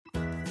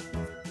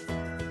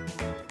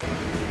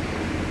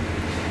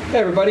Hey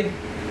everybody,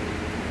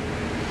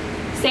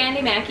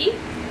 Sandy Mackey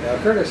Al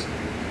Curtis.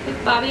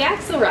 with Bobby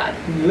Axelrod.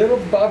 Little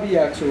Bobby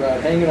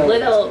Axelrod hanging out with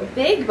Little us.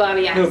 big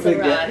Bobby Little big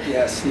Axelrod.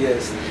 yes, he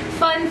is.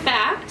 Fun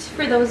fact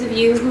for those of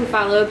you who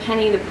follow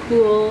Penny the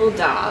Pool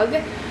Dog,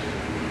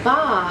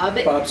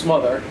 Bob's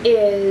mother.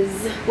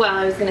 is, well,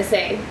 I was going to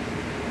say,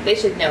 they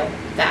should know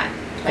that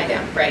by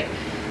now, right?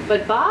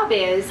 But Bob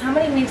is, how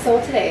many weeks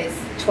old today?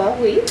 Is 12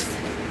 weeks?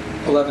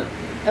 11.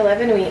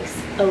 11 weeks.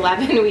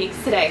 11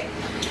 weeks today.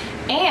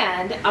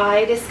 And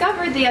I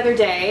discovered the other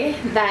day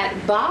that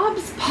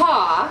Bob's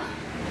paw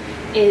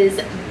is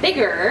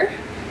bigger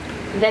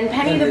than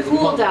Penny And the his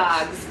Pool mama's.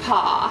 Dog's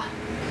paw.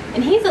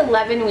 And he's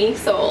 11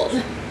 weeks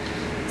old.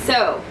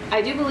 So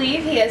I do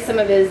believe he has some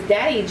of his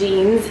daddy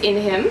genes in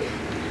him.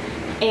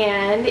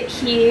 And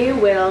he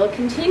will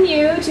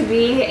continue to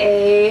be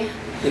a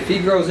If he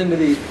grows into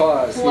these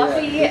paws,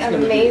 fluffy, yeah, it's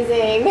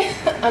amazing,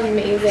 Gonna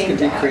amazing it's gonna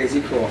be dog.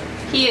 crazy cool.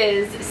 He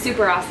is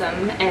super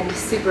awesome and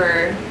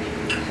super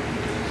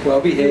Well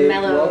behaved,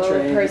 mellow well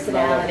trained.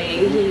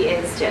 personality. He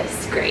is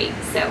just great.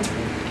 So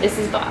this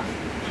is Bob.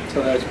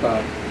 So that's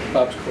Bob.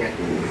 Bob's cool.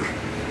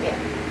 Yeah,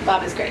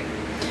 Bob is great.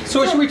 So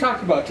what should we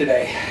talk about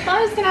today? Well,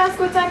 I was going to ask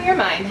what's on your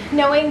mind,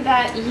 knowing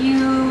that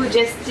you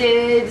just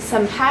did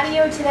some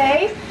patio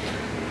today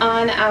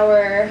on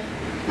our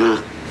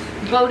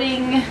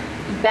boating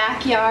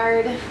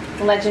backyard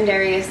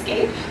legendary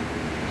escape.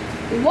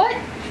 What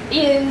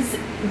is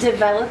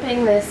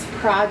developing this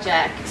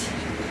project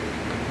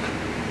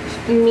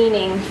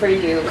meaning for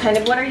you? Kind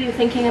of what are you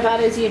thinking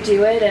about as you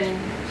do it,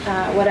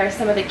 and what are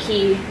some of the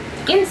key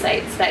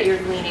insights that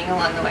you're gleaning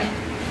along the way?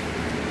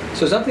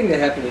 So something that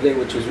happened today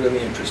which was really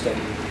interesting.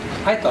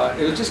 I thought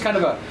it was just kind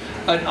of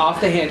an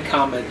off-the-hand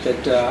comment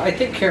that I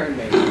think Karen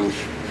made.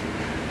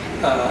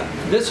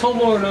 This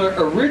homeowner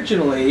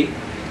originally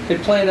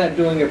had planned on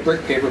doing a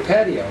brick paver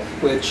patio,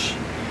 which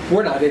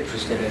we're not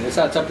interested in. It's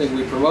not something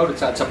we promote,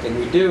 it's not something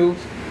we do.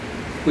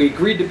 We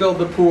agreed to build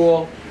the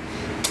pool,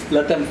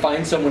 let them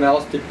find someone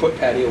else to put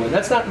patio in.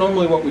 That's not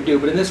normally what we do,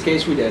 but in this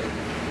case we did.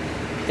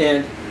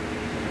 And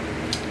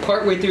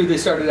partway through they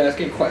started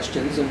asking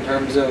questions in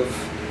terms of,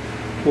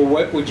 well,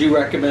 what would you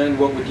recommend,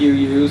 what would you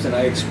use? And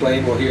I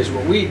explained, well, here's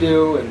what we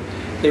do. And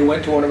they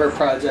went to one of our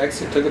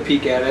projects and took a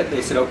peek at it.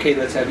 They said, okay,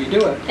 let's have you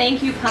do it.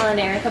 Thank you, Paul and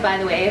Erica, by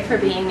the way, for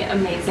being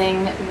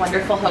amazing,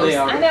 wonderful hosts. They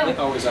are, I know they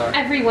always are.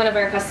 every one of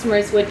our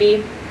customers would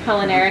be.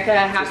 Paul and Erica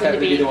Just happened to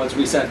be the be ones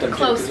we sent them to,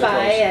 'cause close they're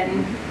by close.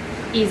 and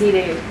easy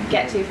to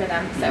get to for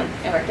them, so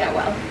it worked out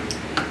well.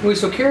 Well,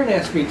 so Karen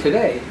asked me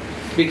today,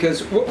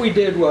 because what we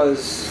did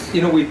was,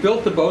 we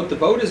built the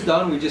boat is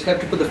done, we just have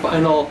to put the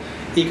final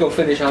eco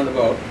finish on the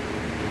boat.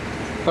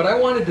 But I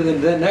wanted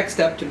the next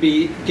step to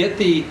be, get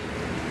the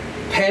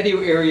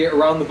patio area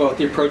around the boat,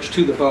 the approach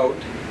to the boat,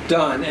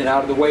 done and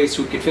out of the way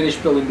so we could finish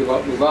building the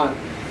boat, move on.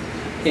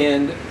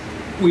 And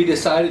we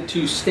decided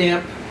to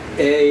stamp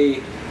a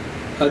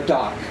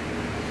dock,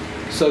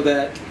 so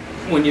that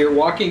when you're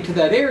walking to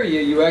that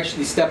area, you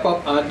actually step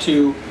up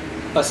onto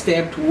a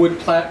stamped wood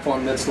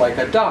platform that's like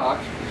a dock.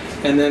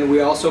 And then we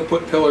also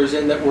put pillars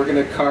in that we're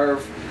going to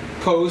carve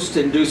posts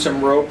and do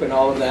some rope and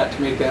all of that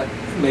to make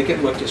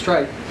it look just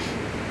right.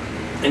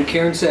 And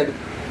Karen said,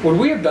 would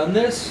we have done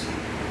this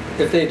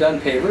if they had done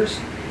pavers?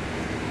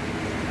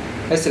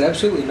 I said,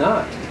 absolutely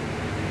not.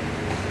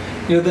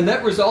 The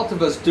net result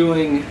of us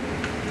doing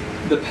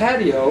the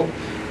patio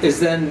is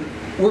then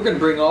we're going to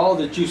bring all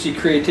the juicy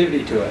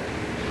creativity to it.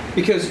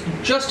 Because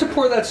just to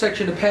pour that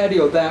section of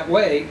patio that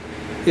way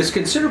is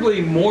considerably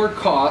more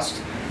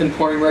cost than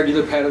pouring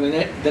regular patio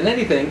than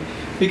anything,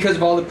 because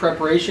of all the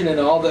preparation and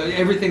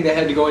everything that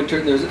had to go into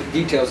it. And there's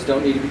details that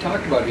don't need to be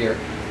talked about here.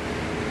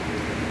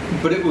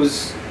 But it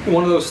was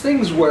one of those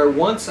things where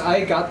once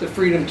I got the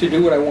freedom to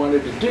do what I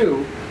wanted to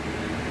do,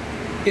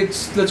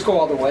 let's go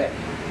all the way.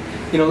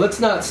 Let's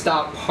not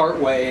stop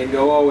partway and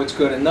go, oh, it's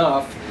good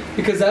enough,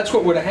 because that's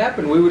what would have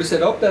happened. We would have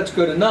said, oh, that's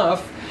good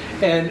enough,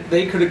 and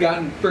they could have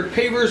gotten brick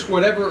pavers,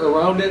 whatever,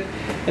 around it,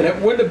 and it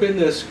wouldn't have been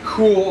this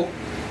cool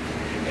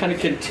kind of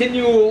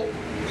continual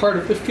part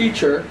of the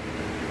feature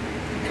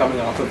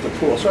coming off of the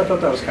pool. So I thought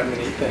that was kind of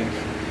a neat thing.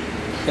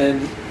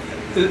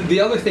 And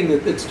the other thing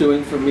that it's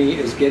doing for me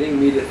is getting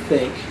me to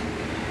think,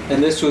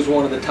 and this was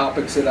one of the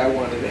topics that I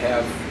wanted to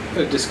have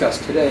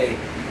discussed today,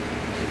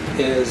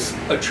 is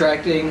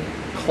attracting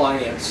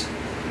clients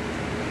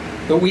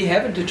that we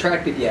haven't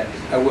attracted yet,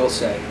 I will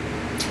say.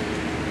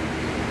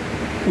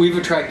 We've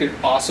attracted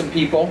awesome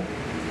people,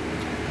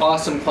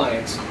 awesome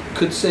clients.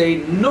 Could say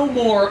no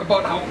more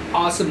about how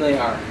awesome they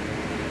are.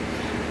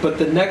 But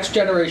the next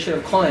generation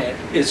of client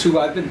is who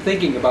I've been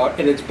thinking about,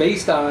 and it's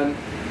based on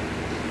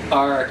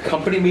our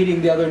company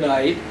meeting the other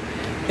night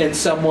and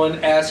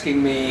someone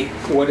asking me,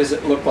 what does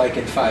it look like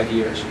in 5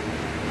 years?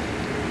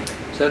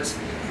 So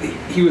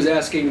he was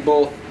asking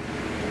both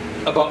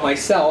about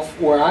myself,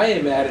 where I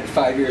am at in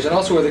 5 years, and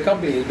also where the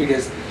company is,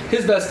 because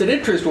his vested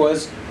interest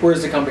was,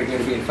 where's the company going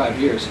to be in 5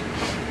 years?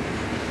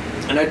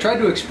 And I tried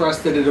to express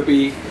that it'll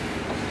be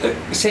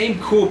same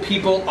cool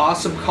people,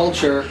 awesome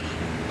culture,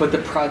 but the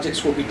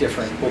projects will be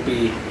different, will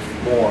be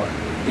more,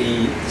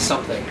 be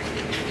something.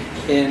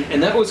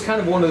 And that was kind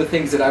of one of the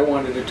things that I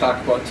wanted to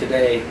talk about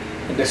today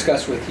and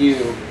discuss with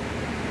you.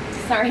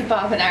 Sorry,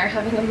 Bob and I are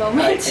having a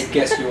moment. I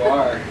guess you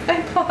are.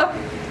 Hi, Bob.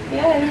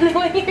 Yeah, I don't know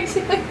what you're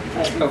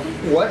doing.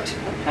 Of what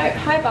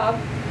Hi, Bob.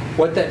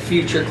 what that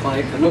future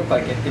client can look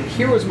like. And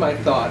here was my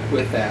thought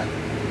with that.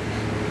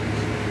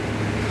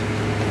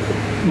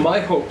 My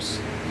hopes,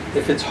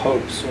 if it's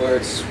hopes or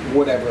it's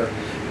whatever,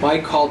 my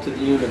call to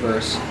the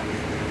universe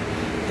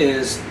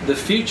is the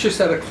future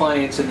set of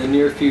clients in the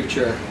near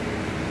future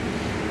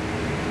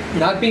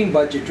not being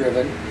budget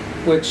driven,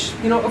 which,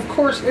 of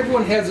course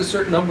everyone has a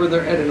certain number in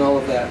their head and all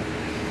of that.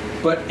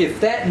 But if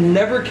that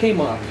never came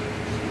up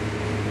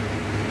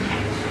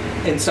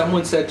and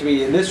someone said to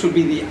me, and this would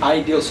be the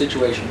ideal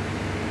situation,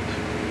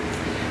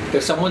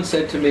 if someone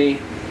said to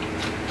me,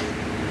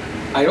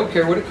 I don't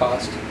care what it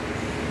costs,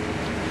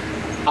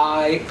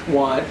 I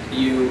want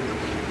you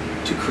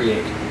to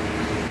create.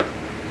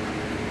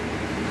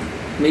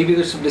 Maybe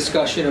there's some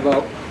discussion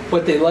about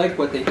what they like,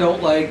 what they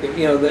don't like.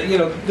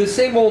 The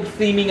same old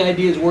theming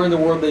ideas. Where in the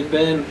world they've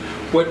been,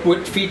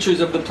 what features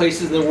of the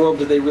places in the world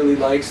do they really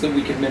like, so that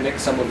we can mimic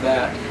some of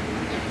that.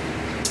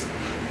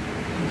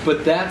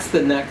 But that's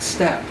the next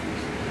step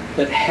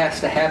that has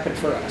to happen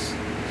for us.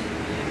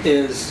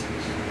 Is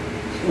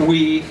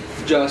we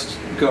just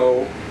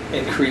go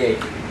and create.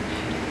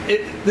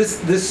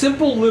 This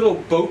simple little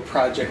boat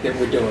project that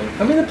we're doing.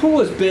 I mean, the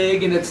pool is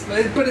big and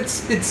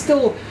it's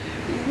still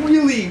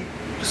really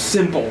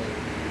simple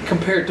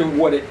compared to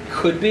what it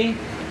could be.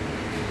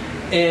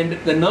 And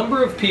the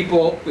number of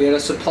people, we had a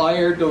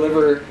supplier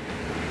deliver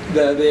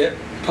the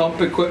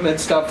pump equipment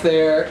stuff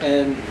there,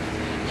 and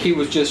he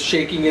was just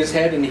shaking his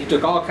head, and he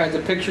took all kinds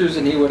of pictures,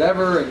 and he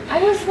whatever. And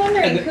I was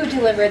wondering who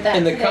delivered that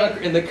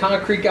today. And the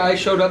concrete guy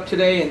showed up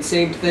today, and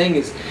same thing,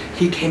 is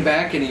he came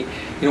back and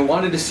he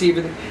wanted to see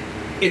everything.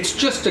 It's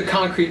just a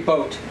concrete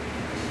boat.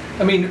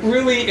 I mean,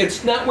 really,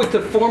 it's not with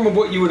the form of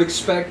what you would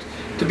expect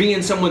to be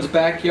in someone's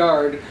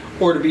backyard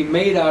or to be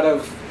made out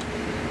of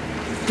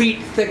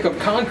feet thick of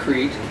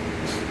concrete,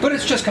 but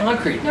it's just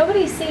concrete.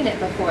 Nobody's seen it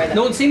before, though.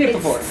 No one's seen it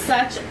before.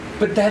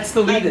 But that's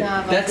the lead in.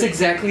 That's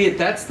exactly it.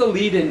 That's the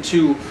lead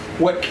into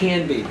what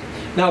can be.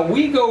 Now,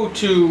 we go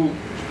to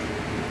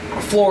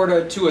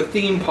Florida to a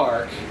theme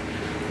park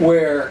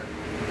where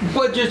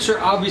budgets are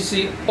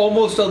obviously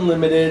almost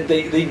unlimited.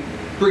 They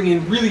bring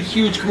in really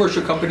huge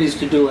commercial companies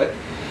to do it.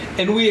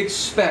 And we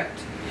expect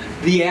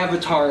the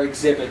Avatar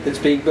exhibit that's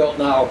being built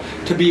now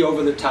to be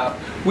over the top.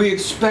 We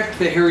expect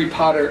the Harry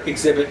Potter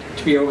exhibit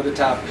to be over the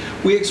top.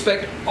 We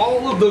expect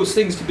all of those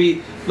things to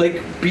be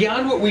like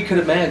beyond what we could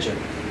imagine.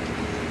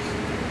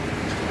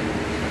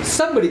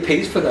 Somebody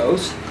pays for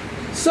those.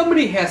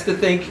 Somebody has to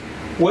think,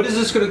 what is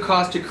this going to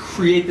cost to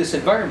create this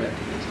environment?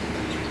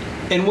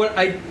 And what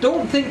I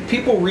don't think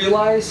people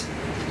realize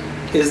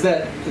is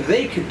that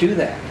they could do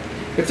that.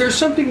 If there's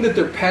something that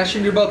they're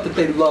passionate about, that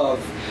they love,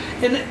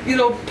 and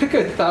pick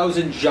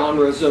 1,000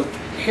 genres of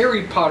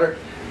Harry Potter,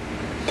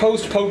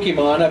 post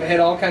Pokemon. I've had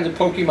all kinds of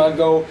Pokemon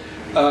Go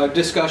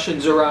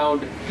discussions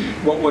around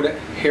what would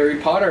Harry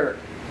Potter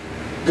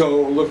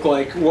Go look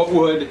like, what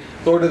would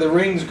Lord of the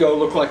Rings Go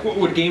look like, what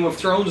would Game of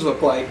Thrones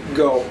look like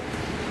Go.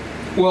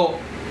 Well,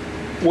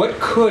 what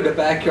could a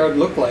backyard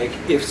look like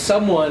if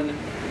someone,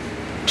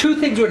 two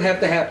things would have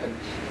to happen.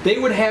 They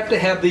would have to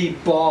have the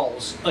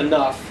balls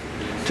enough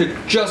to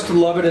just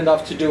love it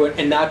enough to do it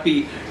and not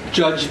be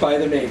judged by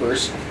the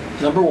neighbors,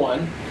 number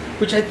one,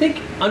 which I think,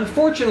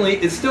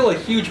 unfortunately, is still a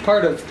huge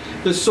part of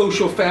the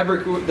social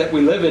fabric that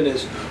we live in,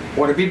 is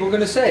what are people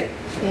going to say?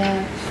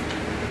 Yeah.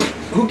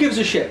 Who gives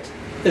a shit?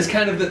 Is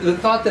kind of the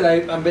thought that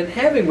I've been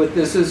having with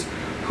this is,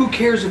 who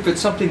cares if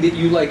it's something that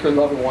you like or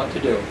love and want to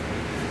do?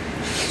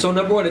 So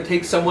number one, it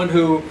takes someone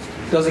who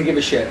doesn't give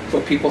a shit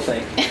what people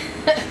think.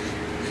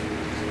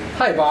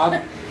 Hi,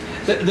 Bob.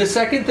 The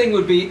second thing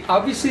would be,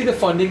 obviously, the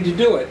funding to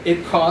do it.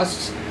 It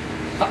costs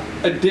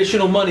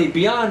additional money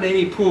beyond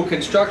any pool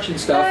construction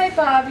stuff. Hi,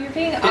 Bob. You're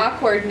being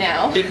awkward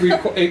now.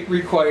 It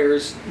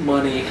requires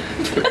money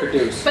to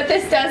produce. But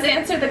this does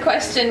answer the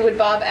question, would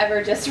Bob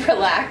ever just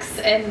relax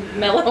and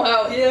mellow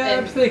out? Yeah,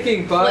 I'm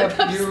thinking, Bob,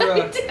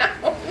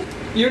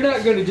 you're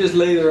not going to just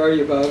lay there, are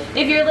you, Bob?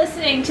 If you're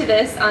listening to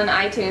this on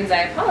iTunes,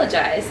 I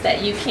apologize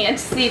that you can't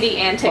see the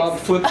antics Bob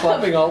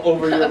flip-flopping all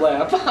over your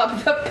lap.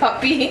 Bob the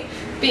puppy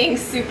being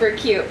super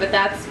cute, but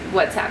that's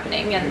what's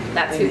happening, and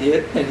that's he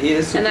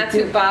is super and that's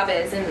cute. who Bob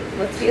is. And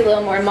let's be a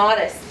little more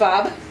modest,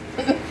 Bob.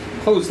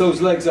 Close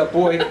those legs up,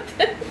 boy.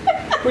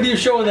 What are you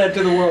showing that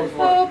to the world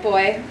for? Oh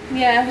boy,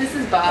 yeah, this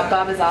is Bob.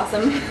 Bob is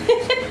awesome.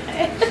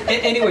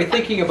 Anyway,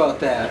 thinking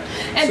about that.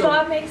 And so,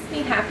 Bob makes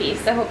me happy,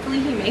 so hopefully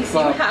he makes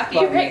Bob, you happy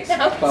Bob right makes,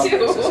 now Bob too.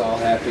 makes us all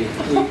happy.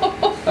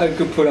 I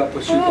could put up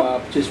with you,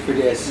 Bob, just for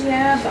this.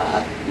 Yeah,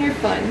 Bob, you're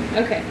fun.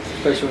 Okay.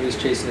 Especially when he's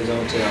chasing his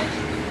own tail.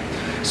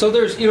 So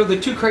there's, the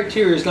two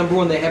criteria is, number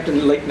one, they have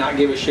to not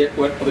give a shit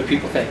what other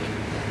people think.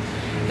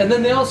 And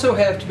then they also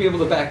have to be able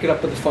to back it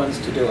up with the funds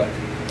to do it.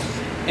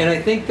 And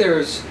I think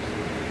there's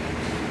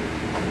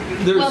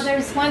Well,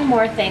 there's one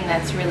more thing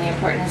that's really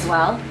important as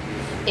well.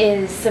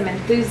 is some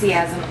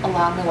enthusiasm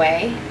along the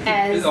way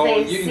as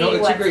they see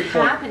it's what's a great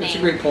point. happening. It's a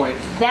great point.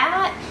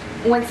 That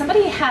when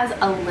somebody has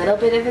a little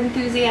bit of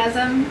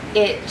enthusiasm,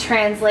 it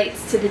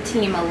translates to the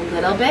team a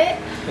little bit.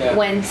 Yeah.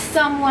 When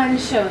someone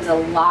shows a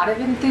lot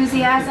of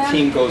enthusiasm, The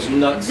team goes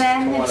nuts.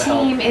 then to the wanna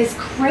team help. is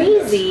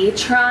crazy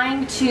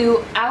trying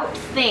to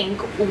outthink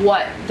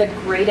what the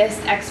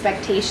greatest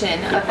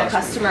expectation of the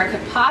customer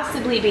could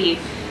possibly be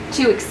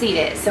to exceed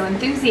it. So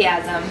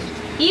enthusiasm,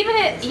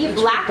 even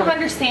lack of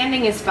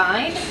understanding is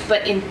fine,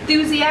 but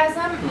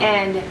enthusiasm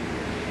and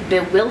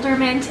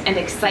bewilderment and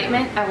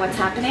excitement at what's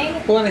happening,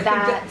 Well, and I think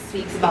that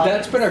speaks about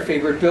That's been our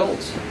favorite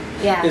builds.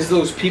 yeah. Is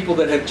those people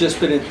that have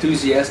just been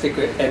enthusiastic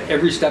at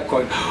every step,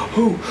 going,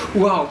 "Ooh,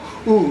 wow,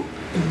 ooh,"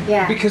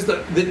 Yeah. because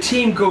the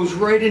team goes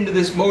right into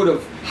this mode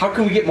of how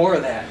can we get more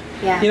of that?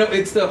 Yeah. You know,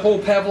 it's the whole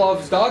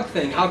Pavlov's dog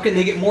thing. How can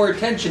they get more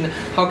attention?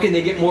 How can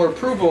they get more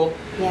approval?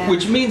 Yeah.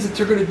 Which means that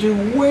they're going to do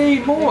way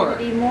They're more. gonna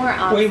be more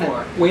awesome.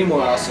 Way more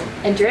Yeah. awesome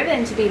And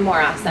driven to be more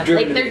awesome. Driven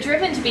Like to they're be-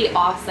 driven to be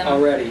awesome.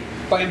 already.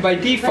 By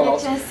But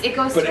default, it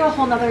goes but to a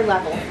whole nother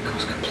level. it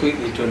goes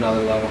completely to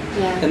another level.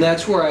 Yeah. And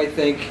that's where I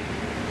think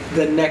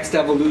the next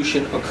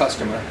evolution of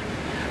customer.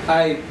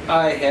 I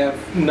have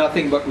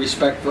nothing but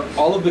respect for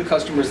all of the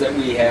customers that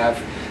we have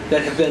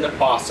that have been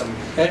awesome.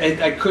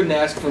 I couldn't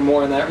ask for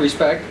more in that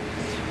respect.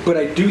 But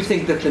I do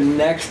think that the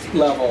next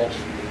level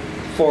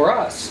for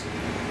us,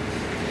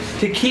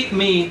 to keep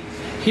me,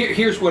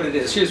 here's what it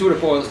is, here's what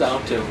it boils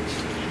down to.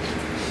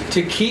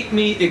 To keep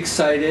me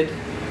excited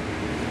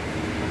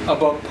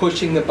about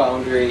pushing the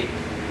boundary,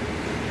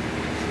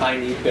 I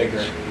need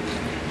bigger.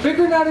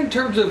 Bigger not in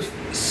terms of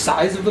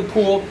size of the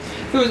pool.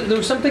 There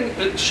was something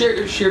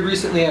shared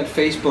recently on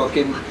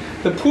Facebook, and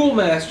the Pool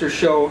Master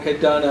Show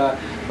had done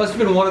must have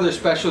been one of their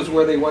specials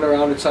where they went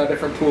around inside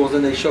different pools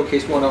and they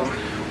showcased one of them,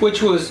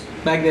 which was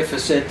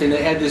magnificent, and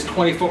it had this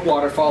 20-foot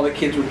waterfall that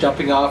kids were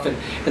jumping off, and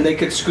they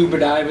could scuba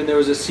dive, and there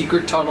was a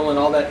secret tunnel and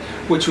all that,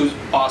 which was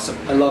awesome.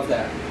 I love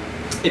that.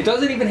 It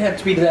doesn't even have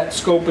to be to that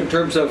scope in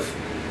terms of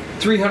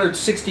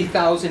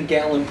 360,000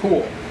 gallon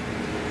pool.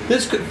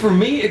 This could, for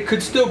me, it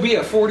could still be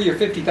a 40 or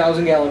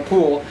 50,000 gallon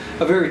pool,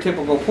 a very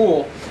typical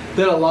pool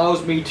that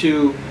allows me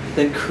to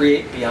then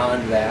create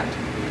beyond that.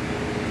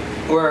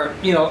 Where,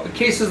 you know,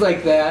 cases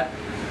like that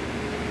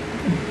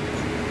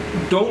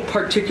don't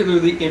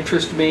particularly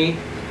interest me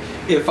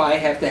if I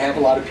have to have a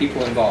lot of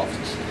people involved.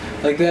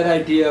 Like that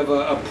idea of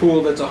a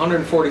pool that's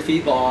 140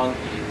 feet long,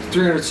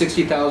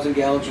 360,000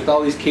 gallons with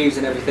all these caves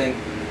and everything.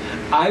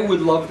 I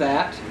would love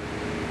that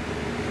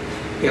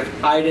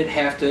if I didn't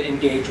have to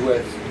engage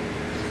with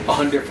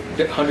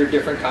 100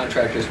 different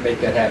contractors to make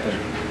that happen.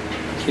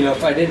 You know,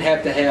 if I didn't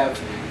have to have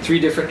 3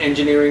 different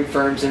engineering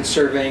firms and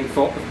surveying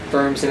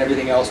firms and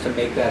everything else to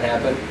make that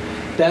happen.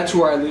 That's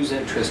where I lose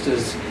interest,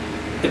 is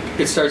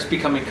it starts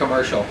becoming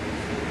commercial.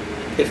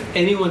 If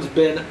anyone's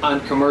been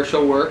on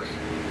commercial work,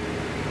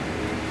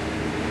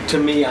 to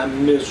me,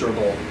 I'm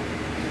miserable.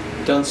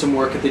 Done some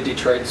work at the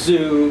Detroit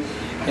Zoo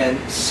and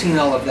seen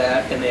all of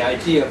that, and the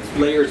idea of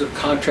layers of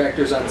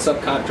contractors on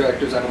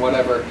subcontractors on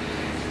whatever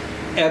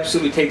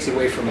absolutely takes it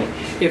away from me.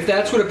 If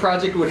that's what a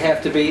project would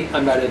have to be,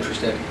 I'm not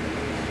interested.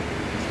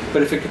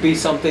 But if it could be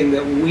something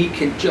that we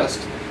can just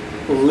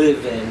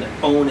live in,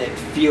 own it,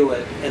 feel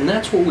it, and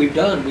that's what we've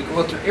done. We go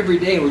out there every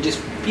day and we're just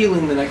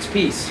feeling the next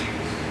piece.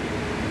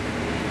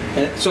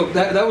 And so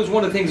that was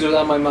one of the things that was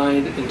on my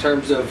mind in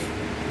terms of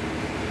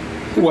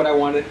what I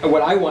wanted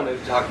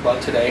to talk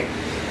about today.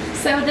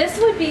 So this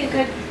would be a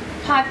good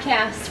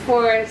podcast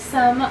for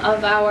some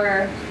of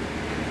our,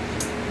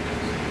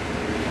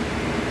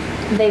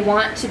 they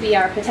want to be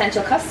our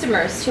potential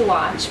customers to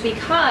watch,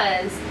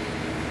 because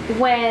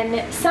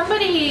when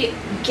somebody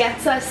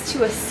gets us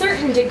to a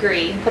certain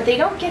degree, but they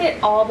don't get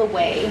it all the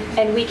way,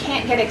 and we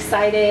can't get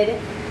excited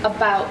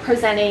about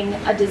presenting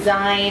a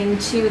design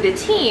to the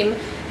team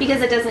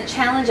because it doesn't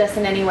challenge us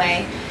in any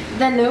way,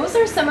 then those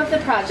are some of the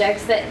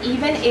projects that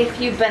even if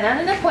you've been on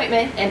an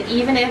appointment and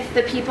even if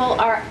the people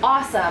are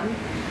awesome,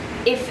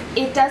 if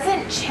it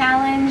doesn't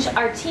challenge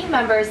our team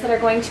members that are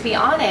going to be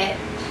on it,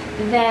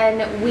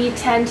 then we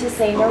tend to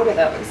say no to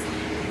those.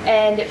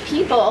 And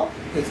people,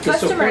 It's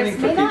disappointing customers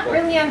for may not people.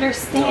 really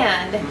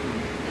understand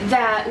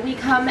that we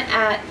come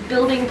at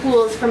building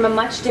pools from a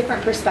much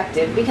different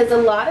perspective, because a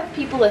lot of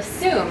people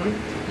assume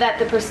that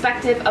the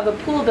perspective of a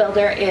pool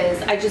builder is,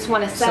 I just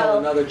want to Sell sell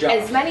another job.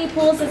 as many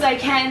pools as I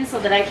can so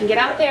that I can get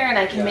out there and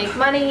I can make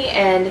money,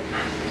 and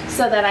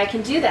so that I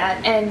can do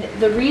that. And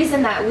the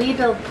reason that we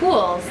build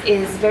pools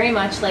is very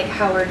much like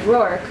Howard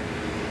Rourke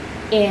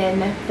in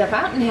The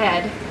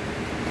Fountainhead.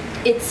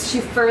 It's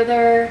to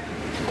further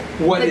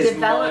What the is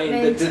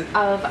development mine?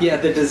 of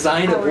The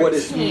design of our what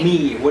is team.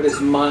 me, what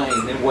is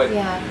mine, and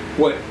Yeah.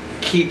 what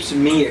keeps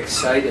me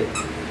excited.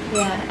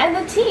 Yeah, and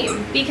the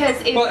team, because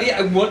if Well,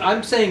 yeah,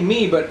 I'm saying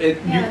me, but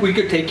Yeah. we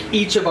could take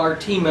each of our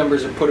team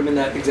members and put them in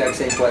that exact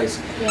same place.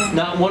 Yeah.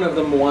 Not one of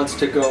them wants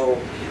to go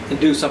and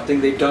do something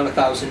they've done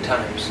 1,000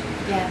 times,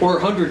 Yeah. or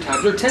 100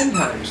 times, or 10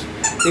 times.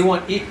 They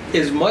want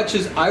as much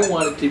as I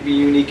want it to be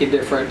unique and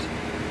different.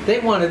 They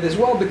want it as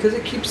well because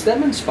it keeps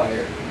them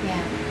inspired.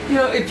 yeah, You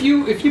know, if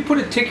you put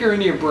a ticker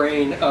in your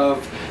brain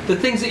of the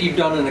things that you've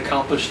done and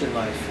accomplished in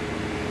life,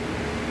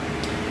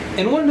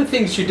 and one of the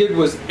things you did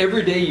was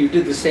every day you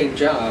did the same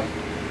job,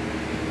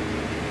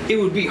 it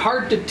would be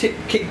hard to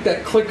kick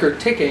that clicker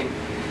ticking.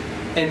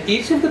 And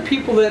each of the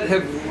people that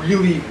have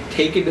really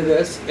taken to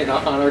this and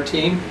on our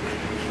team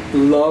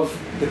love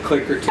the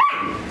clicker ticking.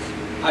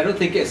 I don't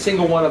think a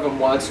single one of them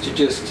wants to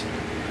just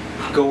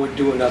go and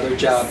do another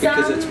job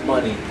because it's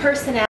money.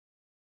 Personalities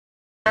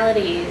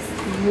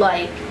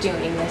like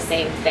doing the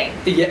same thing.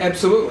 Yeah,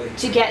 absolutely.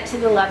 To get to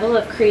the level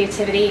of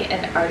creativity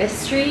and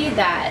artistry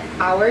that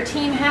our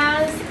team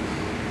has,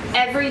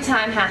 every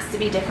time has to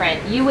be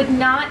different. You would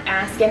not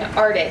ask an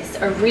artist,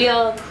 a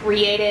real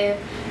creative,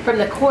 from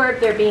the core of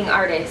their being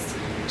artist,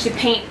 to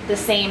paint the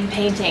same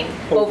painting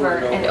over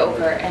and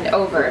over and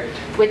over, Right.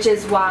 which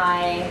is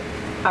why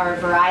our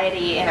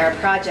variety in our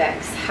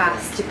projects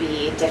has to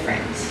be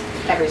different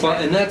every time.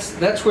 Well, and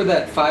that's where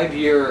that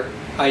 5-year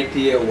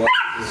idea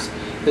was,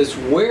 is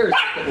where is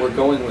it that we're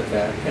going with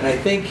that? And I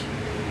think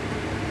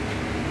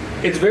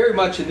it's very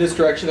much in this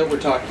direction that we're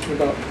talking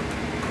about.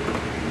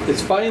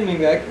 It's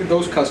finding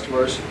those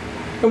customers,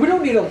 and we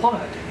don't need a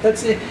lot.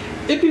 That's it.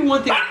 It'd be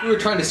one thing if we were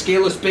trying to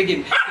scale us big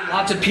and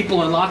lots of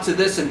people and lots of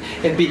this and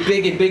be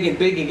big and big and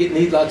big and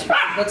need lots of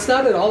people. That's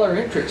not at all our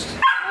interest.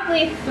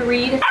 Probably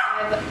 3 to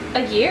 5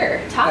 a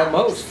year tops At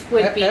most.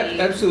 would be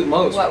Absolute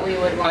most. what we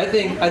would want.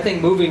 I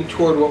think moving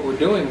toward what we're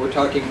doing, we're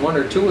talking 1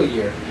 or 2 a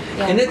year.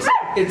 Yeah. And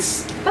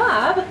it's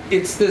Bob,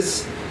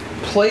 this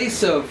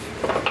place of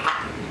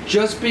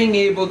just being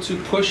able to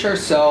push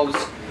ourselves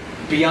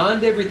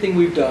beyond everything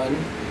we've done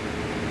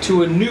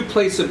to a new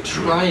place of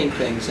trying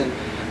things. And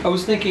I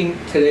was thinking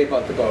today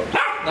about the boat.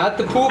 Not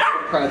the pool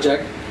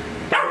project,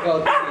 but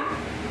about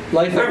the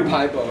Life of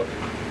Pi boat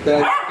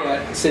that I've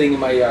got sitting in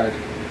my yard.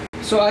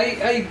 So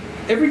I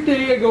every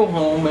day I go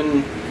home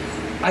and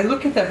I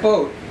look at that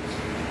boat,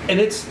 and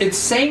it's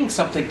saying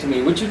something to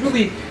me, which is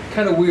really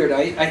kind of weird.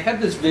 I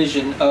have this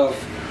vision of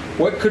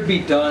what could be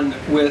done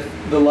with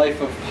the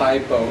Life of Pi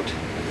boat,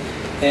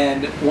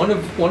 and one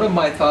of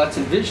my thoughts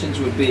and visions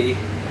would be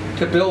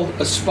to build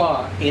a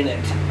spa in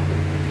it,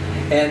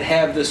 and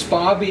have the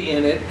spa be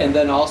in it, and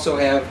then also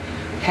have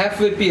half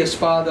of it be a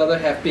spa, the other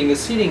half being a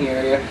seating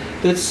area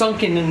that's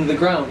sunken into the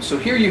ground. So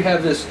here you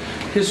have this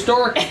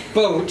historic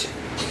boat.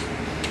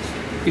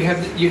 You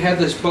have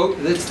this boat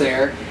that's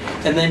there,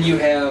 and then you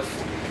have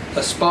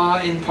a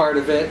spa in part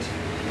of it.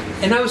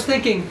 And I was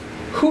thinking,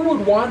 who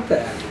would want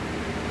that?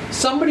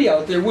 Somebody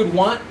out there would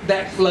want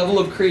that level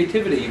of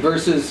creativity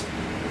versus,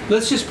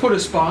 let's just put a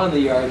spa in the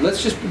yard.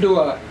 Let's just do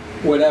a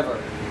whatever.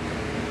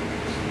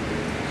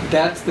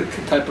 That's the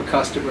type of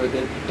customer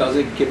that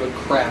doesn't give a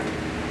crap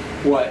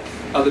what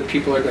other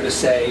people are going to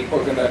say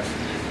or going to,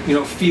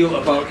 feel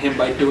about him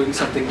by doing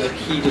something that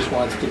he just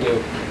wants to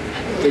do.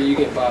 There you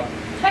get, Bob.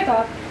 hi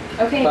Bob.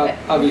 Okay, Bob but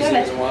obviously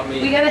doesn't want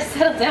me. we gotta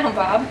settle down,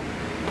 Bob.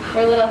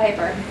 We're a little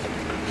hyper.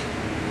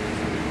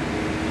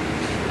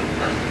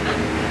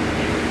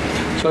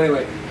 So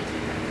anyway,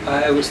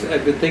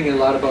 I've been thinking a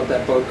lot about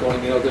that boat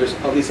going, there's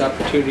all these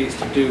opportunities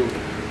to do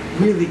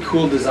really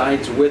cool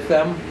designs with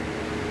them,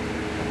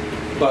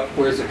 but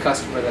where's the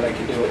customer that I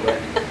can do it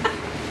with?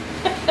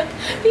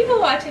 People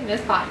watching this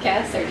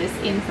podcast are just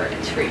in for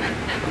a treat.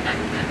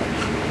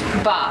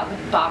 Bob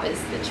is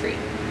the treat.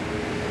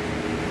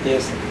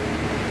 Yes.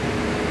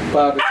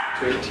 Bob is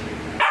the treat.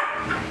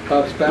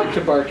 Bob's back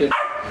to barking.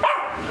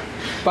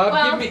 Bob,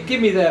 Well-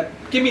 give me that.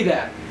 Give me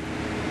that.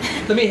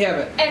 Let me have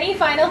it. Any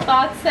final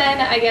thoughts then?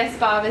 I guess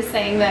Bob is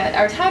saying that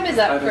our time is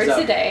up Time for is up.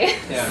 today.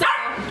 Yeah. So,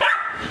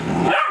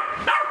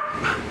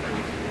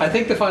 I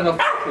think the final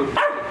thought would be,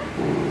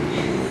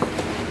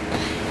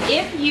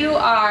 if you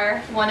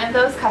are one of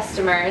those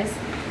customers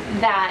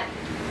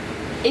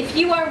if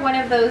you are one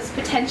of those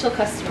potential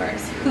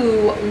customers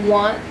who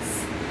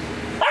wants,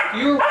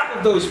 you're one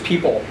of those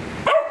people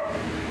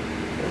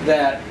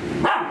that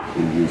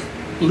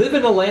live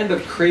in a land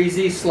of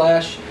crazy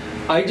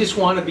 / I just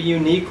want to be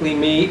uniquely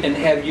me and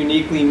have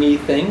uniquely me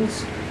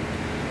things,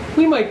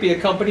 we might be a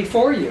company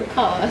for you.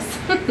 call us.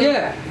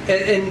 Yeah,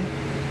 and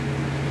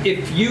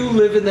if you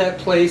live in that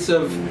place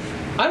of,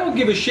 I don't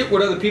give a shit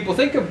what other people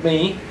think of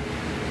me,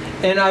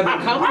 and I've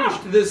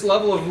accomplished this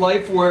level of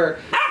life where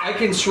I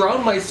can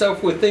surround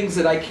myself with things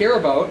that I care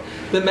about,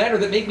 that matter,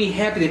 that make me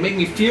happy, that make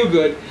me feel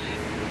good,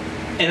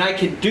 and I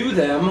can do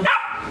them,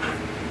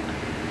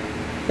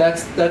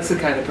 that's the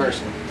kind of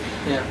person.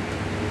 Yeah.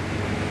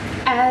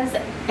 As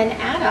an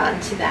add-on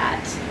to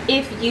that,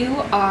 if you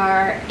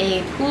are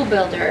a pool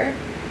builder,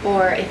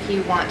 or if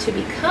you want to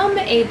become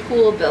a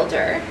pool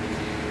builder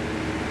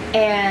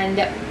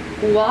and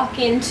walk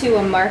into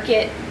a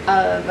market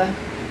of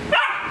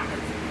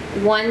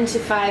 $1 to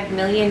 $5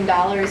 million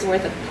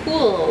worth of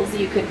pools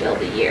you could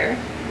build a year,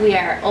 we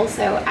are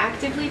also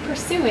actively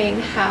pursuing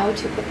how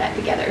to put that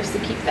together, so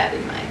keep that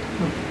in mind.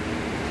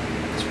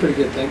 It's a pretty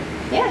good thing.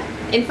 Yeah,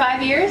 in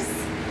 5 years,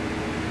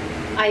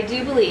 I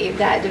do believe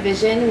that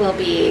division will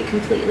be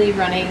completely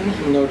running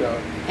No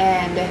doubt.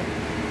 and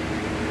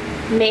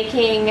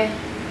making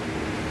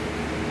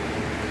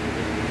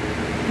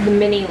the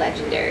mini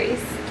legendaries,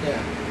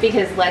 Yeah.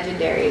 because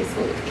legendaries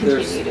will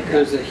continue to grow.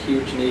 There's a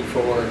huge need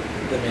for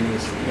the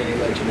mini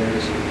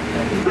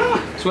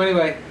legendaries. So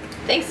anyway,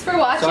 Thanks for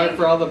watching. sorry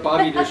for all the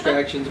Bobby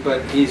distractions,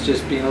 but he's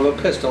just being a little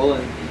pistol,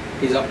 and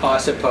he's an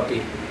awesome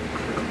puppy.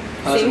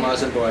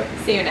 Awesome boy.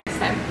 See you next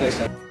time. Next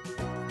time.